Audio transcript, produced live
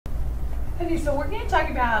Okay, so we're going to talk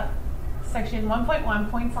about section 1.1,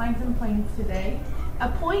 points, lines, and planes today. A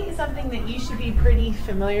point is something that you should be pretty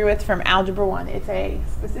familiar with from Algebra 1. It's a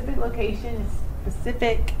specific location,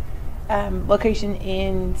 location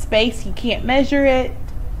in space. You can't measure it.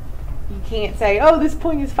 You can't say, oh, this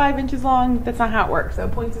point is 5 inches long. That's not how it works. So a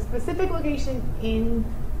point is a specific location in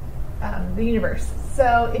the universe.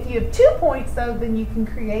 So if you have 2 points, though, then you can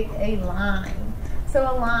create a line. So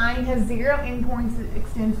a line has 0 endpoints that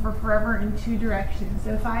extends for forever in 2 directions.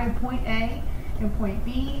 So if I have point A and point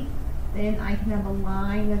B, then I can have a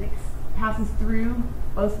line that passes through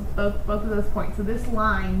both of those points. So this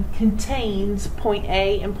line contains point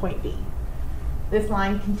A and point B. This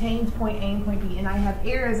line contains point A and point B, and I have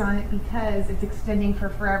arrows on it because it's extending for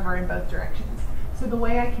forever in both directions. So the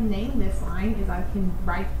way I can name this line is I can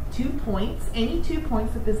write 2 points, any 2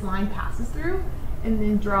 points that this line passes through, and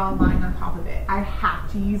then draw a line on top of it. I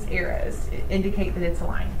have to use arrows to indicate that it's a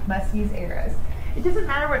line. Must use arrows. It doesn't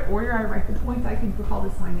matter what order I write the points. I could call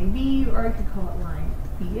this line AB, or I could call it line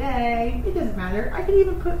BA. It doesn't matter. I could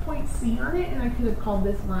even put point C on it, and I could have called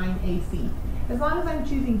this line AC. As long as I'm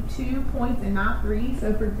choosing 2 points and not 3,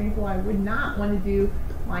 so for example, I would not want to do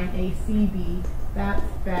line ACB. That's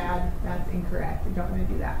bad. That's incorrect. I don't want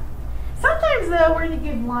to do that. Sometimes, though, we're going to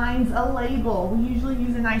give lines a label. We usually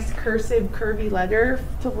use a nice cursive, curvy letter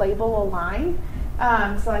to label a line.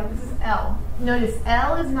 So like this is L. Notice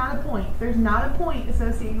L is not a point. There's not a point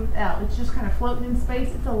associated with L. It's just kind of floating in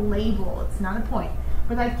space. It's a label. It's not a point.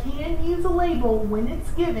 But I can use a label when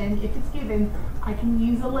it's given. If it's given, I can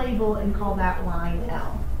use a label and call that line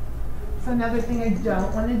L. So another thing I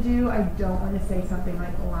don't want to do, I don't want to say something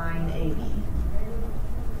like line AB.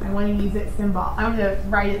 I want to use it I want to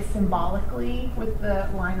write it symbolically with the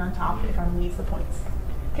line on top if I'm going to use the points.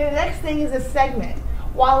 Okay, the next thing is a segment.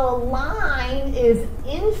 While a line is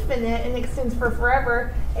infinite and extends for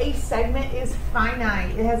forever, a segment is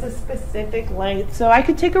finite. It has a specific length. So I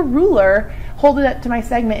could take a ruler, hold it up to my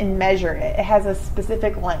segment, and measure it. It has a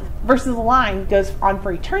specific length. Versus a line goes on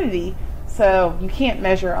for eternity, so you can't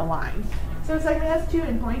measure a line. So a segment has 2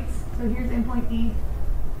 endpoints. So here's endpoint D,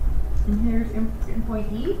 and here's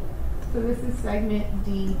endpoint E. So this is segment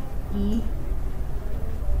DE.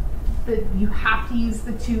 But you have to use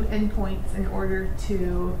the 2 endpoints in order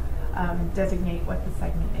to designate what the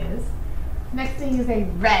segment is. Next thing is a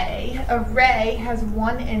ray. A ray has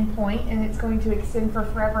 1 endpoint, and it's going to extend for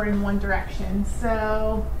forever in 1 direction.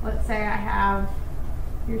 So let's say I have,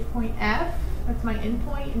 here's point F. That's my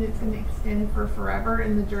endpoint, and it's going to extend for forever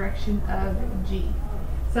in the direction of G.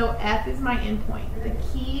 So F is my endpoint. The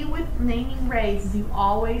key with naming rays is you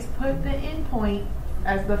always put the endpoint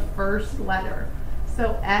as the first letter.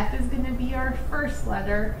 So F is going to be our first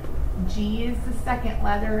letter, G is the second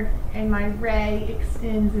letter, and my ray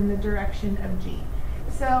extends in the direction of G.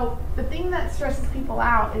 So the thing that stresses people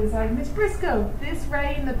out is like, Ms. Briscoe, this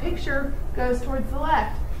ray in the picture goes towards the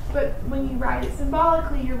left, but when you write it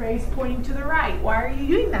symbolically, your ray's pointing to the right. Why are you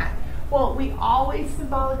doing that? Well, we always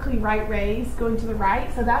symbolically write rays going to the right,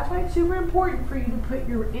 so that's why it's super important for you to put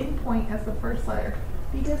your endpoint as the first letter.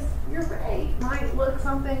 Because your ray might look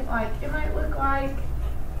something like, it might look like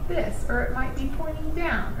this, or it might be pointing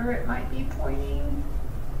down, or it might be pointing,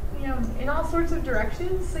 you know, in all sorts of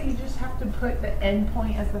directions. So you just have to put the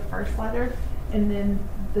endpoint as the first letter, and then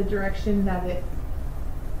the direction that it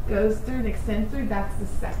goes through and extends through, that's the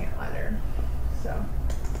second letter. So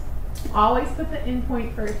always put the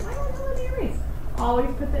endpoint first. I don't know what the erase.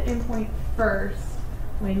 Always put the endpoint first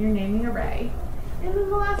when you're naming a ray. And then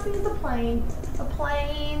the last thing is a plane. A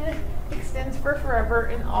plane extends for forever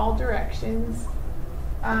in all directions.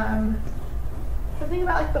 So think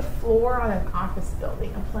about like the floor on an office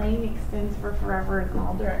building. A plane extends for forever in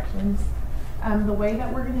all directions. The way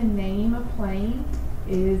that we're going to name a plane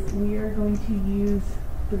is we are going to use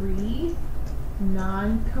 3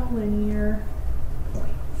 non-collinear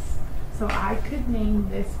points. So I could name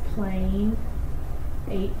this plane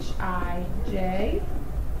HIJ.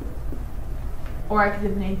 Or I could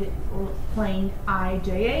have named it plane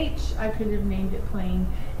IJH. I could have named it plane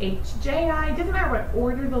HJI. It doesn't matter what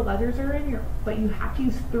order the letters are in, but you have to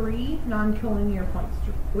use 3 non-collinear points,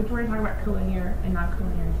 which we're going to talk about collinear and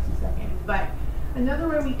non-collinear in just a second. But another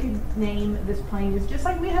way we could name this plane is just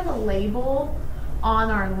like we have a label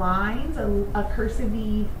on our lines, a cursive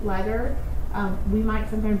letter. We might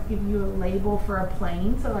sometimes give you a label for a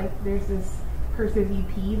plane. So like there's this cursive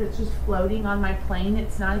EP that's just floating on my plane.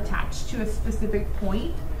 It's not attached to a specific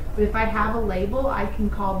point, but if I have a label, I can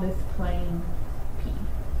call this plane P.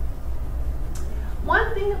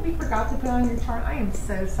 One thing that we forgot to put on your chart, I am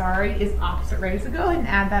so sorry, is opposite rays. So go ahead and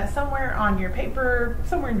add that somewhere on your paper,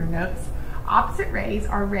 somewhere in your notes. opposite rays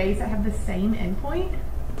are rays that have the same endpoint.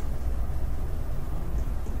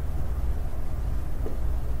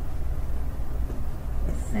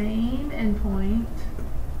 The same endpoint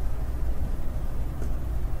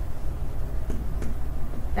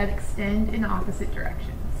that extend in opposite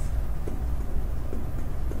directions.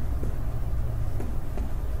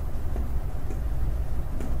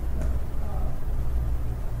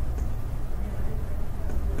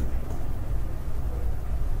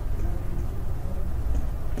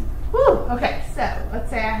 Okay, so let's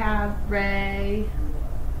say I have ray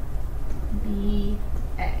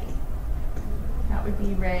BA. That would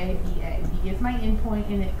be ray BA. B is my endpoint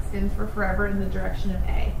and it extends for forever in the direction of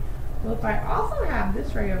A. Well, if I also have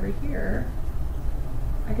this ray over here,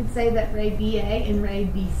 I could say that ray BA and ray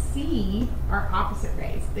BC are opposite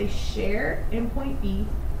rays. They share endpoint B.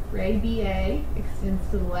 Ray BA extends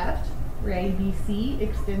to the left. Ray BC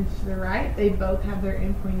extends to the right. They both have their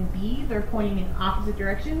endpoint in B. They're pointing in opposite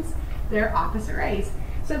directions. They're opposite rays.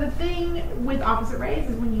 So the thing with opposite rays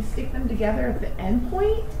is when you stick them together at the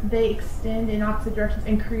endpoint, they extend in opposite directions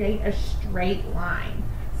and create a straight line.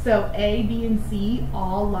 So A, B, and C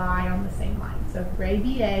all lie on the same line. So ray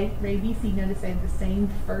BA, ray BC, notice they have the same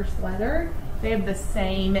first letter. They have the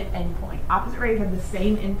same endpoint. Opposite rays have the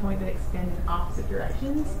same endpoint that extend in opposite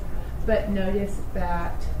directions. But notice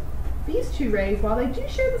that these two rays, while they do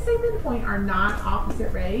share the same endpoint, are not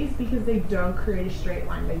opposite rays because they don't create a straight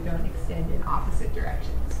line. They don't extend in opposite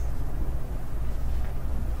directions.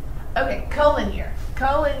 Okay, collinear.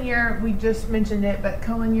 Collinear, we just mentioned it, but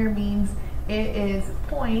collinear means it is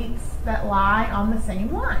points that lie on the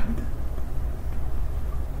same line.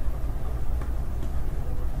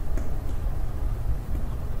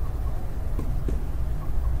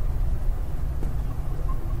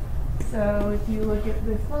 So if you look at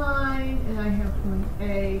this line, and I have point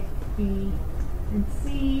A, B, and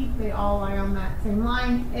C, they all lie on that same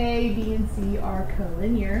line. A, B, and C are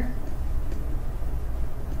collinear.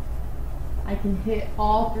 I can hit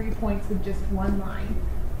all 3 points with just one line.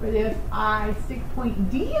 But if I stick point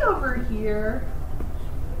D over here,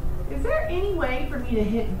 is there any way for me to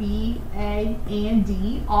hit B, A, and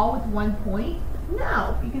D all with 1 point?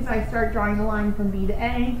 No, because I start drawing a line from B to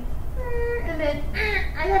A, and then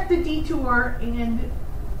I have to detour and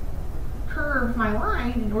curve my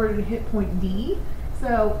line in order to hit point D.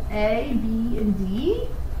 So A, B, and D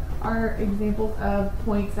are examples of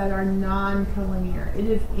points that are non-collinear. It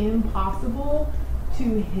is impossible to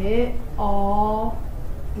hit all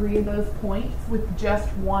 3 of those points with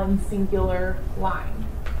just one singular line.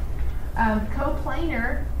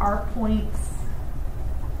 Coplanar are points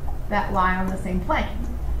that lie on the same plane.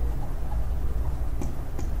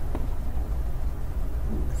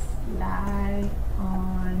 Lie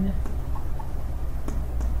on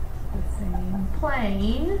the same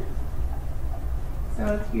plane. So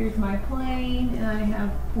here's my plane, and I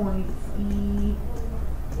have points E,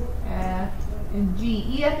 F, and G.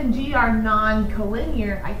 E, F, and G are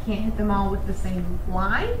non-collinear. I can't hit them all with the same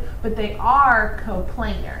line, but they are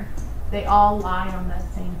coplanar. They all lie on that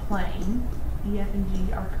same plane. E, F, and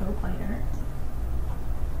G are coplanar.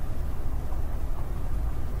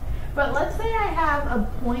 But let's say I have a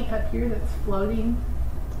point up here that's floating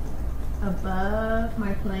above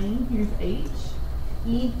my plane. Here's H.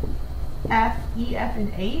 E, F,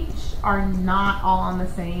 and H are not all on the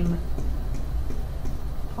same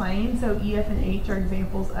plane. So E, F, and H are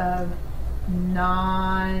examples of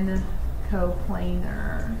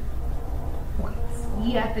non-coplanar points.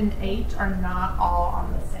 E, F, and H are not all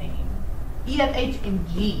on the same. E, F, H, and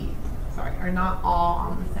G, sorry, are not all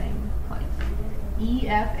on the same plane. E,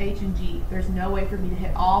 F, H, and G. There's no way for me to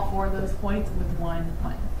hit all 4 of those points with one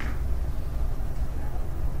plane.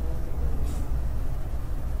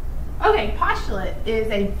 Okay, postulate is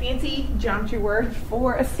a fancy geometry word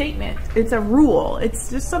for a statement. It's a rule. It's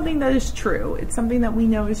just something that is true. It's something that we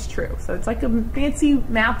know is true. So it's like a fancy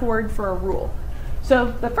math word for a rule.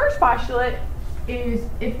 So the first postulate is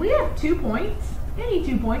if we have 2 points, any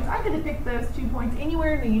 2 points, I could have picked those 2 points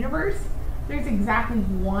anywhere in the universe. There's exactly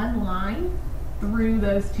one line through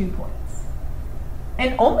those 2 points.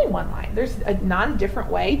 And only one line. There's a non-different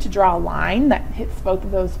way to draw a line that hits both of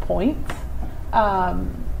those points.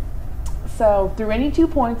 So through any 2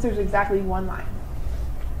 points, there's exactly one line.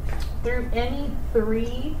 Through any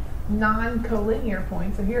 3 non-collinear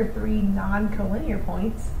points, so here are 3 non-collinear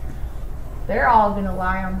points, they're all going to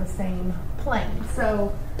lie on the same plane.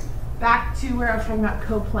 So back to where I was talking about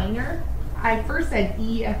coplanar, I first said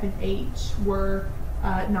E, F, and H were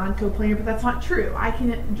non-coplanar, but that's not true. I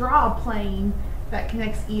can draw a plane that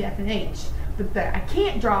connects E, F, and H, but I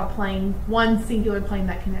can't draw a plane, one singular plane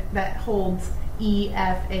that holds E,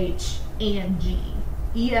 F, H, and G.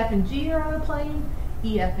 E, F, and G are on the plane.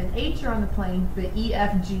 E, F, and H are on the plane, but E,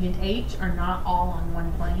 F, G, and H are not all on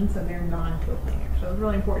one plane, so they're non-coplanar. So it's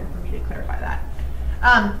really important for me to clarify that.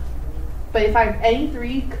 But if I have any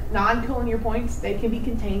three non-collinear points, they can be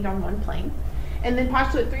contained on one plane. And then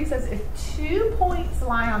postulate 3 says if 2 points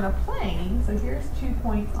lie on a plane, so here's 2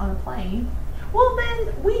 points on a plane, well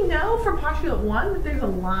then we know from postulate 1 that there's a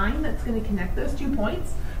line that's going to connect those 2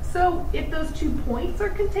 points. So if those 2 points are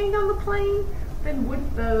contained on the plane, then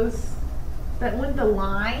wouldn't the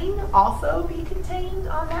line also be contained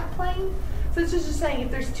on that plane? So it's just saying if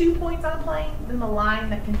there's 2 points on a plane, then the line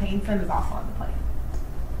that contains them is also on the plane.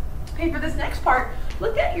 Okay, for this next part,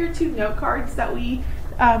 look at your 2 note cards that we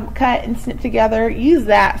cut and snip together. Use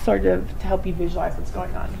that sort of to help you visualize what's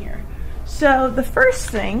going on here. So the first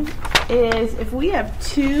thing is if we have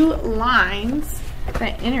 2 lines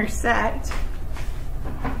that intersect,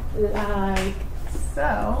 like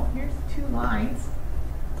so, here's 2 lines.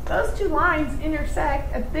 Those 2 lines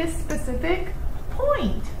intersect at this specific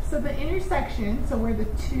point. So the intersection, so where the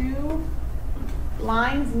 2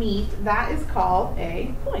 lines meet, that is called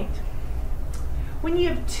a point. When you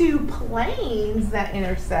have 2 planes that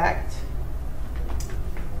intersect,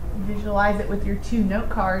 visualize it with your 2 note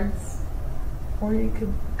cards, or you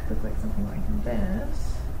could look like something like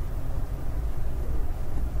this.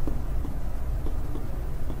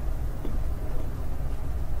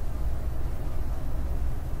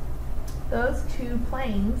 Those 2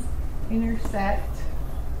 planes intersect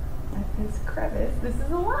at this crevice. This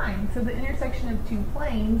is a line. So the intersection of 2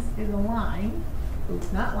 planes is a line.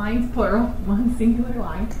 Oops, not lines plural, one singular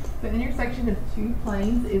line. The intersection of 2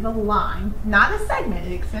 planes is a line, not a segment.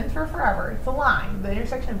 It extends for forever. It's a line. The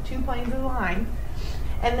intersection of 2 planes is a line.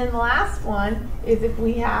 And then the last one is if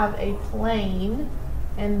we have a plane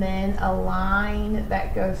and then a line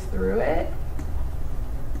that goes through it.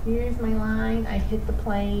 Here's my line. I hit the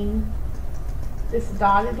plane. This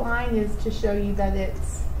dotted line is to show you that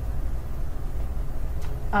it's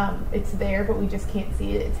there, but we just can't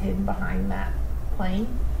see it. It's hidden behind that plane.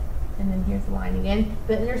 And then here's the line again.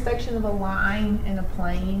 The intersection of a line and a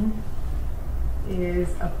plane is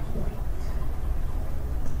a point.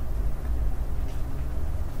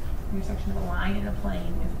 Intersection of a line and a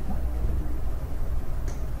plane is a point.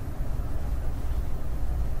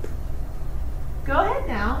 Go ahead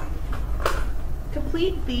now.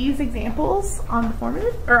 Complete these examples on the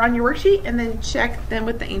formative or on your worksheet and then check them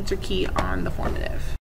with the answer key on the formative.